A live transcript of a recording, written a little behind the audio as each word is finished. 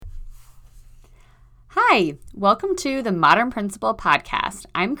Hi, welcome to the Modern Principal Podcast.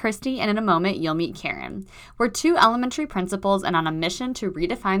 I'm Christy, and in a moment, you'll meet Karen. We're two elementary principals and on a mission to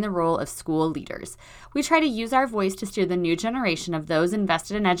redefine the role of school leaders. We try to use our voice to steer the new generation of those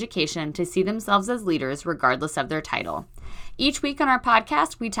invested in education to see themselves as leaders regardless of their title. Each week on our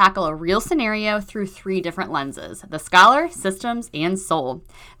podcast, we tackle a real scenario through 3 different lenses: the scholar, systems, and soul.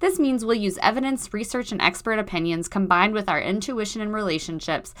 This means we'll use evidence, research, and expert opinions combined with our intuition and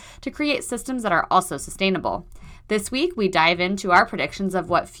relationships to create systems that are also sustainable. This week, we dive into our predictions of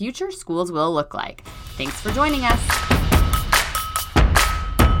what future schools will look like. Thanks for joining us.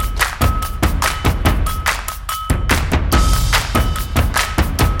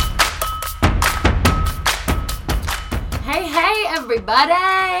 Everybody!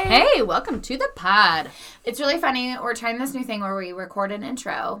 Hey, welcome to the pod. It's really funny. We're trying this new thing where we record an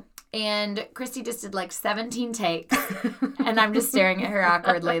intro, and Christy just did like 17 takes, and I'm just staring at her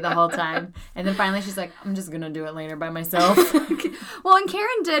awkwardly the whole time. And then finally she's like, I'm just going to do it later by myself. Well, and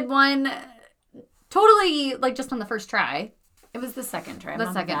Karen did one totally like just on the first try. It was the second try.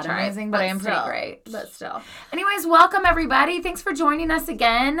 The second try. Amazing, but I am pretty great. But still. Anyways, welcome everybody. Thanks for joining us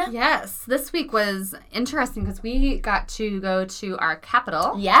again. Yes. This week was interesting because we got to go to our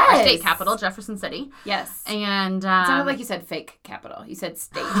capital. Yes. Our state capital, Jefferson City. Yes. And it sounded like you said fake capital. You said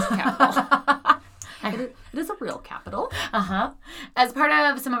state capital. It is a real capital. Uh-huh. As part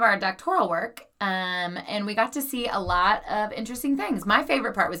of some of our doctoral work, and we got to see a lot of interesting things. My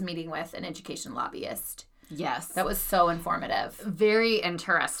favorite part was meeting with an education lobbyist. Yes. That was so informative. Very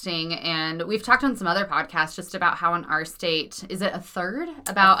interesting. And we've talked on some other podcasts just about how in our state, is it a third?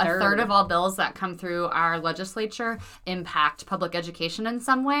 About a third of all bills that come through our legislature impact public education in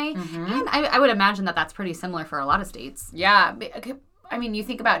some way. Mm-hmm. And I would imagine that that's pretty similar for a lot of states. Yeah. I mean, you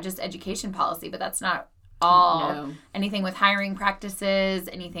think about just education policy, but that's not all. No. Anything with hiring practices,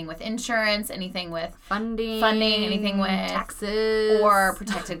 anything with insurance, anything with funding, anything with taxes or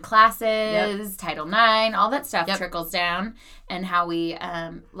protected classes, Title IX, all that stuff trickles down, and how we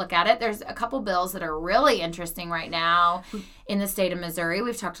look at it. There's a couple bills that are really interesting right now in the state of Missouri.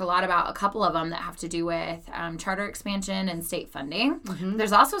 We've talked a lot about a couple of them that have to do with charter expansion and state funding. Mm-hmm.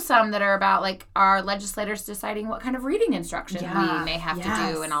 There's also some that are about like our legislators deciding what kind of reading instruction we may have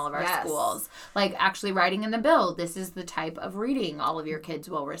to do in all of our schools. Like actually writing in the bill, this is the type of reading all of your kids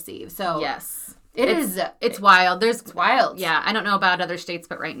will receive. So yes. It's wild. It's wild. Yeah, I don't know about other states,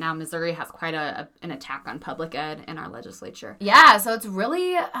 but right now Missouri has quite an attack on public ed in our legislature. Yeah, so it's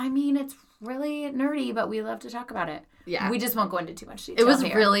really nerdy, but we love to talk about it. Yeah. We just won't go into too much detail. It was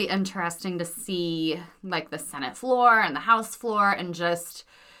really interesting to see like the Senate floor and the House floor and just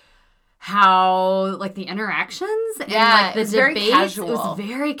how like the interactions and like the debates. It was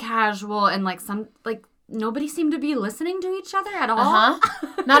very casual and like nobody seemed to be listening to each other at all.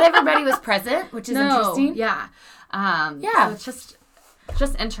 Uh-huh. Not everybody was present, which is interesting. Yeah. So it's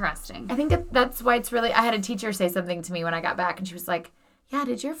just interesting. I think that's why it's really... I had a teacher say something to me when I got back, and she was like, yeah,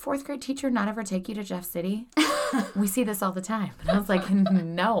 did your 4th grade teacher not ever take you to Jeff City? We see this all the time. And I was like,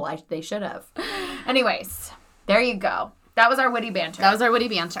 no, they should have. Anyways, there you go. That was our witty banter.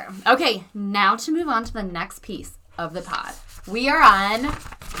 Okay, now to move on to the next piece of the pod. We are on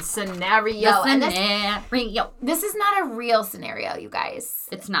scenario. This is not a real scenario, you guys.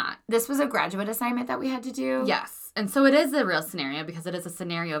 It's not. This was a graduate assignment that we had to do. Yes. And so it is a real scenario because it is a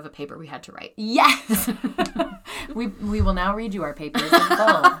scenario of a paper we had to write. Yes. We will now read you our papers in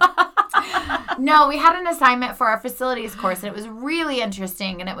full. No, we had an assignment for our facilities course, and it was really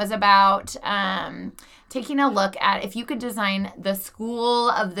interesting. And it was about taking a look at if you could design the school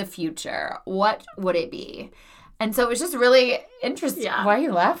of the future, what would it be? And so it was just really interesting. Yeah. Why are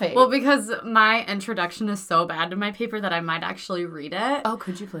you laughing? Well, because my introduction is so bad to my paper that I might actually read it. Oh,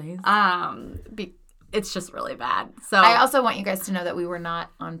 could you please? It's just really bad. So I also want you guys to know that we were not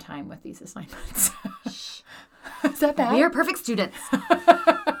on time with these assignments. Is that bad? We are perfect students.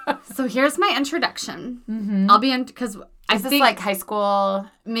 So here's my introduction. Mm-hmm. I'll be in because I think like high school,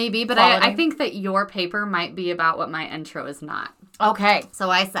 maybe, but I think that your paper might be about what my intro is not. Okay.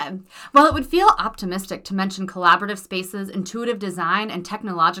 So I said, while it would feel optimistic to mention collaborative spaces, intuitive design, and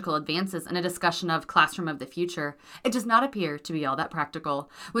technological advances in a discussion of classroom of the future, it does not appear to be all that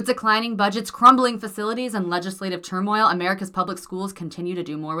practical. With declining budgets, crumbling facilities, and legislative turmoil, America's public schools continue to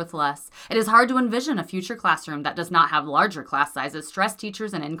do more with less. It is hard to envision a future classroom that does not have larger class sizes, stressed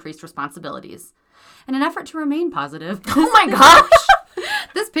teachers, and increased responsibilities. In an effort to remain positive, oh my gosh,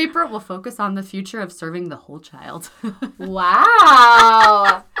 this paper will focus on the future of serving the whole child.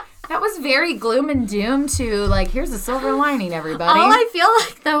 Wow. That was very gloom and doom to, like, here's a silver lining, everybody. All I feel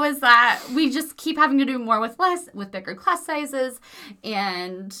like, though, is that we just keep having to do more with less, with bigger class sizes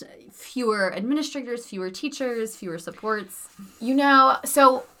and fewer administrators, fewer teachers, fewer supports. You know,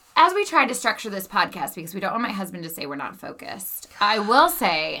 so as we tried to structure this podcast, because we don't want my husband to say we're not focused, I will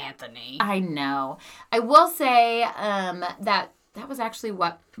say... Anthony. I know. I will say that was actually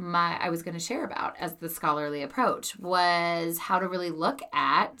what I was going to share about as the scholarly approach, was how to really look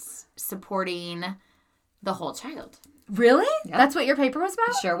at supporting the whole child. Really? Yep. That's what your paper was about?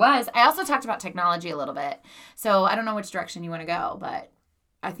 It sure was. I also talked about technology a little bit. So I don't know which direction you want to go, but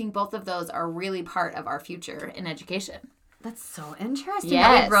I think both of those are really part of our future in education. That's so interesting. Yes.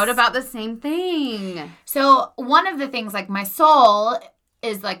 That we wrote about the same thing. So one of the things, like, my soul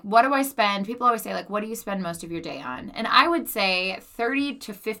is, like, what do I spend? People always say, like, what do you spend most of your day on? And I would say 30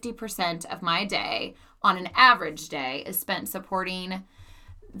 to 50% of my day, on an average day, is spent supporting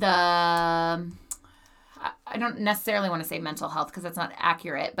I don't necessarily want to say mental health because that's not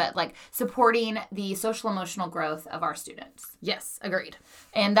accurate, but, like, supporting the social emotional growth of our students. Yes, agreed.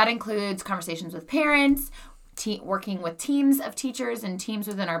 And that includes conversations with parents, working with teams of teachers and teams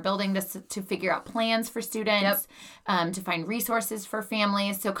within our building to figure out plans for students, to find resources for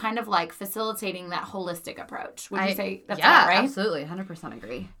families. So kind of like facilitating that holistic approach. Would you say that's right? Yeah, absolutely. 100%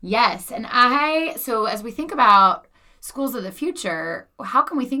 agree. Yes. And so as we think about schools of the future, how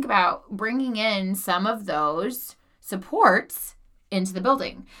can we think about bringing in some of those supports into the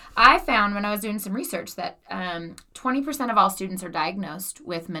building? I found when I was doing some research that 20% of all students are diagnosed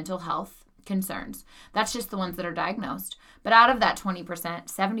with mental health concerns. That's just the ones that are diagnosed. But out of that 20%,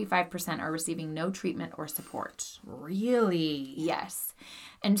 75% are receiving no treatment or support. Really? Yes.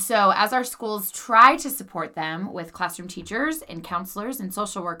 And so as our schools try to support them with classroom teachers and counselors and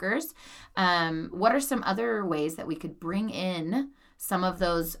social workers, what are some other ways that we could bring in some of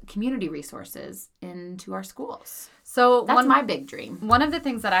those community resources into our schools? So that's my big dream. One of the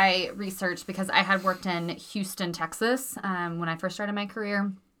things that I researched, because I had worked in Houston, Texas, when I first started my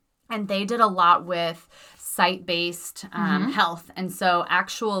career, and they did a lot with site-based health. And so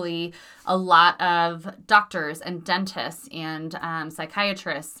actually a lot of doctors and dentists and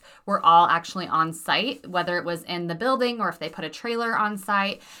psychiatrists were all actually on site, whether it was in the building or if they put a trailer on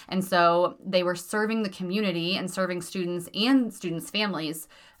site. And so they were serving the community and serving students and students' families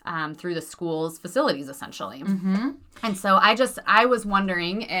through the school's facilities, essentially. Mm-hmm. And so I was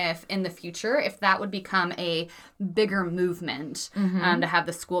wondering if in the future, if that would become a bigger movement to have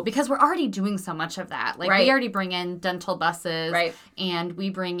the school, because we're already doing so much of that. Like we already bring in dental buses and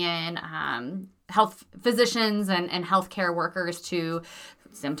we bring in health physicians and healthcare workers to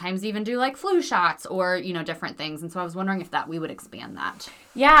sometimes even do like flu shots or, different things. And so I was wondering if we would expand that.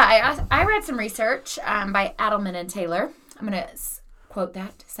 Yeah, I read some research by Adelman and Taylor. I'm going to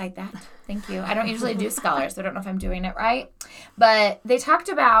cite that. Thank you. I don't usually do scholars, so I don't know if I'm doing it right. But they talked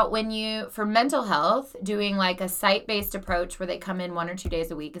about for mental health, doing like a site-based approach where they come in 1 or 2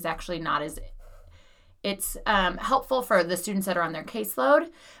 days a week is actually not as... It's helpful for the students that are on their caseload,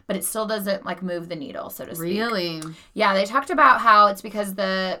 but it still doesn't like move the needle, so to speak. Really? Yeah, they talked about how it's because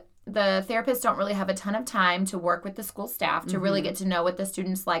the therapists don't really have a ton of time to work with the school staff to really get to know what the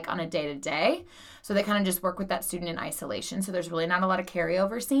student's like on a day-to-day. So they kind of just work with that student in isolation. So there's really not a lot of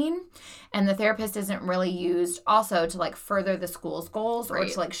carryover seen. And the therapist isn't really used also to like further the school's goals or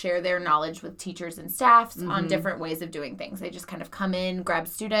to like share their knowledge with teachers and staffs on different ways of doing things. They just kind of come in, grab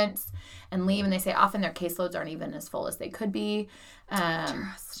students, and leave. And they say often their caseloads aren't even as full as they could be.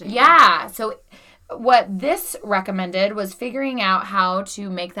 Interesting. Yeah. So what this recommended was figuring out how to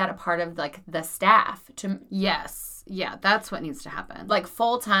make that a part of like the staff. Yes. Yeah, that's what needs to happen. Like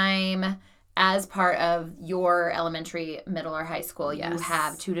full-time as part of your elementary, middle, or high school. You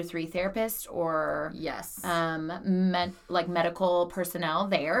have 2 to 3 therapists or medical personnel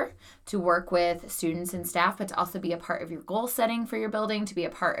there to work with students and staff, but to also be a part of your goal setting for your building, to be a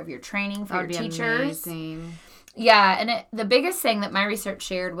part of your training for your teachers. Amazing. Yeah, and the biggest thing that my research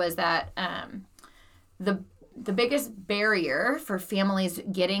shared was that the biggest barrier for families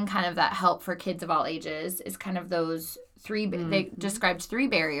getting kind of that help for kids of all ages is kind of those 3, they described 3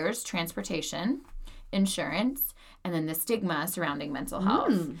 barriers: transportation, insurance, and then the stigma surrounding mental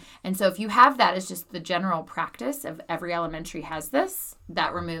health. And so if you have that as just the general practice of every elementary has this,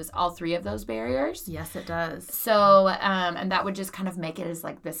 that removes all 3 of those barriers. Yes, it does. So, and that would just kind of make it as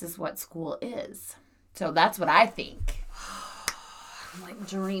like, this is what school is. So that's what I think. I'm like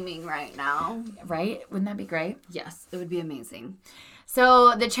dreaming right now. Right? Wouldn't that be great? Yes, it would be amazing.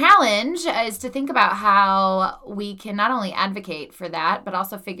 So the challenge is to think about how we can not only advocate for that, but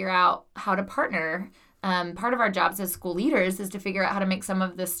also figure out how to partner part of our jobs as school leaders is to figure out how to make some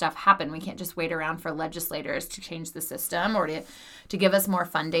of this stuff happen. We can't just wait around for legislators to change the system or to give us more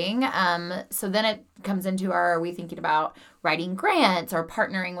funding. So then it comes into are we thinking about writing grants or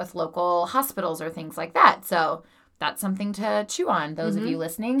partnering with local hospitals or things like that? So that's something to chew on. Those of you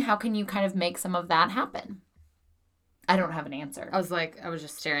listening, how can you kind of make some of that happen? I don't have an answer. I was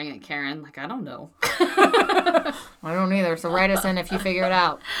just staring at Karen like, I don't know. I don't either. So write us in if you figure it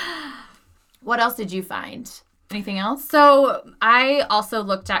out. What else did you find? Anything else? So I also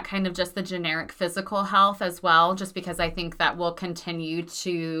looked at kind of just the generic physical health as well, just because I think that we'll continue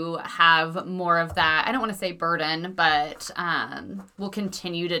to have more of that. I don't want to say burden, but we'll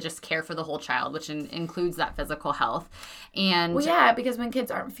continue to just care for the whole child, which includes that physical health. And well, yeah, because when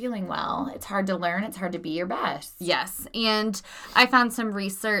kids aren't feeling well, it's hard to learn. It's hard to be your best. Yes. And I found some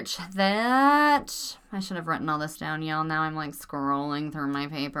research that I should have written all this down, y'all. Now I'm like scrolling through my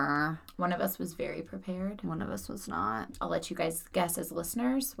paper. One of us was very prepared. One of us was not. I'll let you guys guess as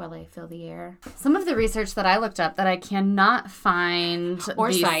listeners while I fill the air. Some of the research that I looked up that I cannot find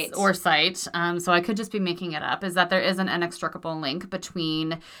or cite, so I could just be making it up, is that there is an inextricable link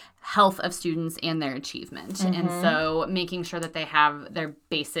between health of students and their achievement. Mm-hmm. And so making sure that they have their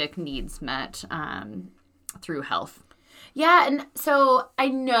basic needs met through health. Yeah, and so I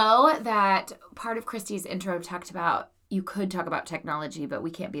know that part of Christy's intro talked about you could talk about technology, but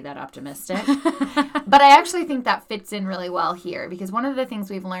we can't be that optimistic. But I actually think that fits in really well here because one of the things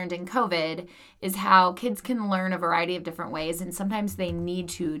we've learned in COVID is how kids can learn a variety of different ways, and sometimes they need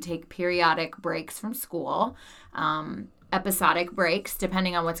to take periodic breaks from school, episodic breaks,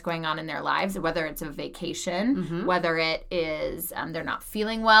 depending on what's going on in their lives, whether it's a vacation, whether it is they're not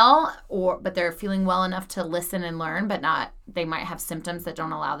feeling well, but they're feeling well enough to listen and learn, but they might have symptoms that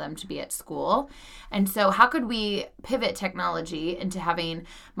don't allow them to be at school. And so how could we pivot technology into having,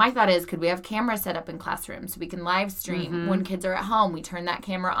 my thought is, could we have cameras set up in classrooms so we can live stream when kids are at home? We turn that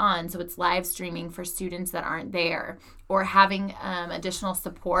camera on so it's live streaming for students that aren't there, or having additional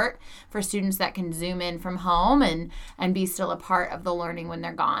support for students that can Zoom in from home and be still a part of the learning when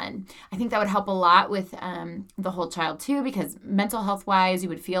they're gone. I think that would help a lot with the whole child too, because mental health wise, you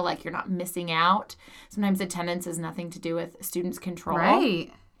would feel like you're not missing out. Sometimes attendance has nothing to do with students' control.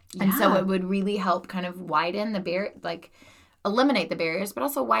 Right. Yeah. And so it would really help kind of widen the barrier, like eliminate the barriers, but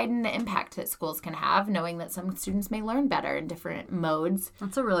also widen the impact that schools can have, knowing that some students may learn better in different modes.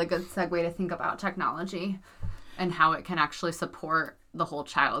 That's a really good segue to think about technology and how it can actually support the whole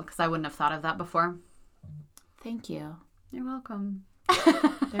child, because I wouldn't have thought of that before. Thank you. You're welcome.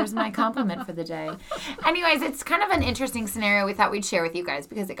 There's my compliment for the day. Anyways, it's kind of an interesting scenario we thought we'd share with you guys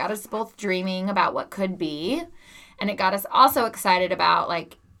because it got us both dreaming about what could be, and it got us also excited about,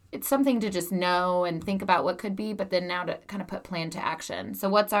 like, it's something to just know and think about what could be, but then now to kind of put plan to action.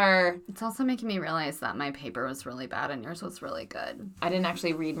 So It's also making me realize that my paper was really bad and yours was really good. I didn't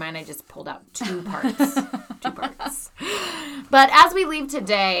actually read mine. I just pulled out two parts. But as we leave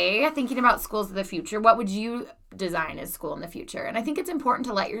today, thinking about schools of the future, what would you design as school in the future? And I think it's important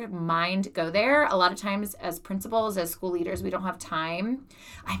to let your mind go there. A lot of times as principals, as school leaders, we don't have time.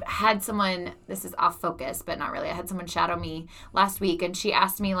 I've had someone, this is off focus, but not really. I had someone shadow me last week, and she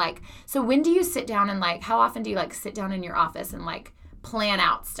asked me, like, so when do you sit down and, like, how often do you, like, sit down in your office and, like, plan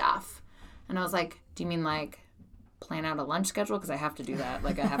out stuff? And I was like, do you mean, like, plan out a lunch schedule? Because I have to do that.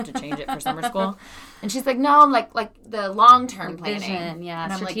 Like, I have to change it for summer school. And she's like, no, like the long-term planning. Vision, yeah.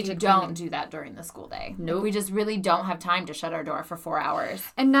 And I'm like, you don't do that during the school day. Nope. Like, we just really don't have time to shut our door for 4 hours.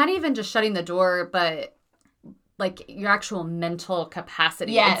 And not even just shutting the door, but like your actual mental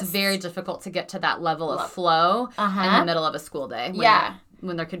capacity. Yes. It's very difficult to get to that level of flow in the middle of a school day.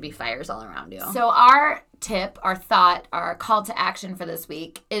 When there could be fires all around you. So our tip, our thought, our call to action for this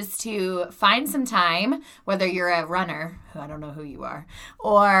week is to find some time, whether you're a runner, who I don't know who you are,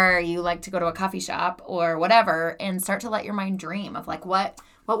 or you like to go to a coffee shop or whatever, and start to let your mind dream of, like, what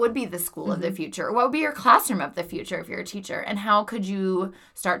would be the school of the future? What would be your classroom of the future if you're a teacher? And how could you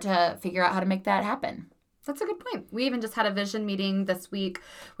start to figure out how to make that happen? That's a good point. We even just had a vision meeting this week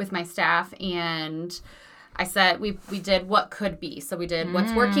with my staff, and I said we did what could be. So we did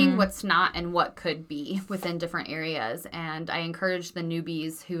what's working, what's not, and what could be within different areas. And I encouraged the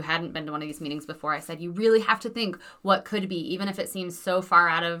newbies who hadn't been to one of these meetings before. I said, you really have to think what could be, even if it seems so far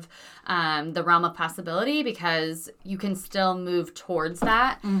out of the realm of possibility, because you can still move towards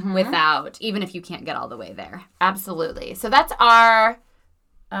that without, even if you can't get all the way there. Absolutely. So that's our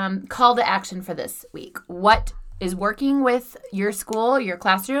call to action for this week. What is working with your school, your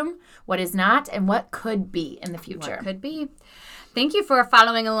classroom, what is not, and what could be in the future. What could be. Thank you for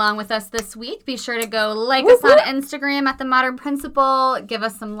following along with us this week. Be sure to go like us on Instagram at The Modern Principal. Give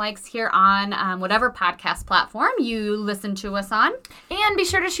us some likes here on whatever podcast platform you listen to us on. And be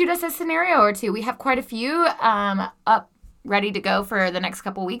sure to shoot us a scenario or two. We have quite a few up ready to go for the next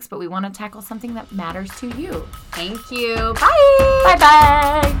couple weeks, but we want to tackle something that matters to you. Thank you. Bye.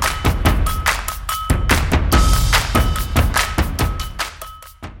 Bye-bye.